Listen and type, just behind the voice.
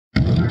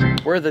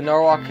We're the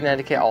Norwalk,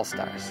 Connecticut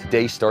All-Stars.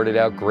 Day started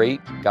out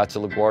great. Got to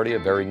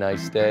LaGuardia, very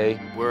nice day.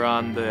 We're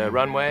on the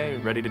runway,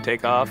 ready to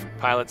take off.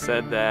 Pilot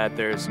said that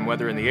there's some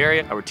weather in the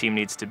area. Our team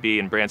needs to be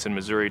in Branson,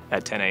 Missouri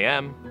at 10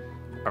 a.m.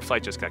 Our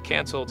flight just got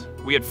canceled.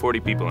 We had 40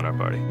 people in our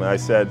party. I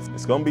said,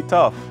 it's gonna be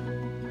tough,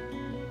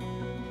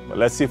 but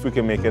let's see if we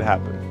can make it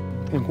happen.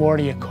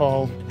 LaGuardia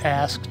called,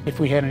 asked if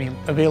we had any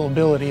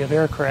availability of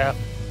aircraft.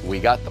 We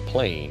got the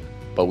plane,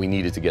 but we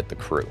needed to get the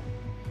crew.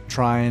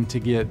 Trying to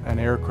get an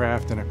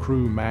aircraft and a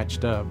crew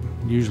matched up.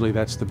 Usually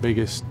that's the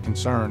biggest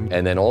concern.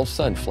 And then all of a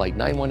sudden, Flight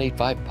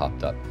 9185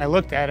 popped up. I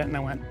looked at it and I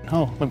went,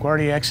 oh,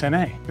 LaGuardia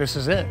XNA, this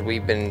is it.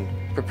 We've been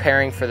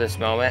preparing for this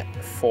moment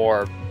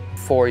for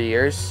 4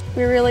 years.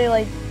 We were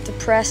really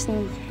depressed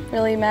and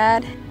really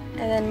mad.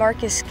 And then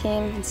Marcus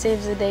came and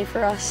saved the day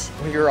for us.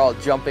 We were all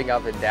jumping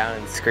up and down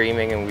and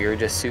screaming, and we were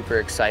just super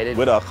excited.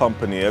 With our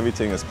company,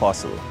 everything is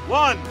possible.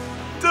 1,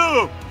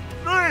 2,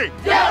 3,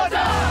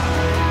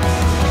 Delta!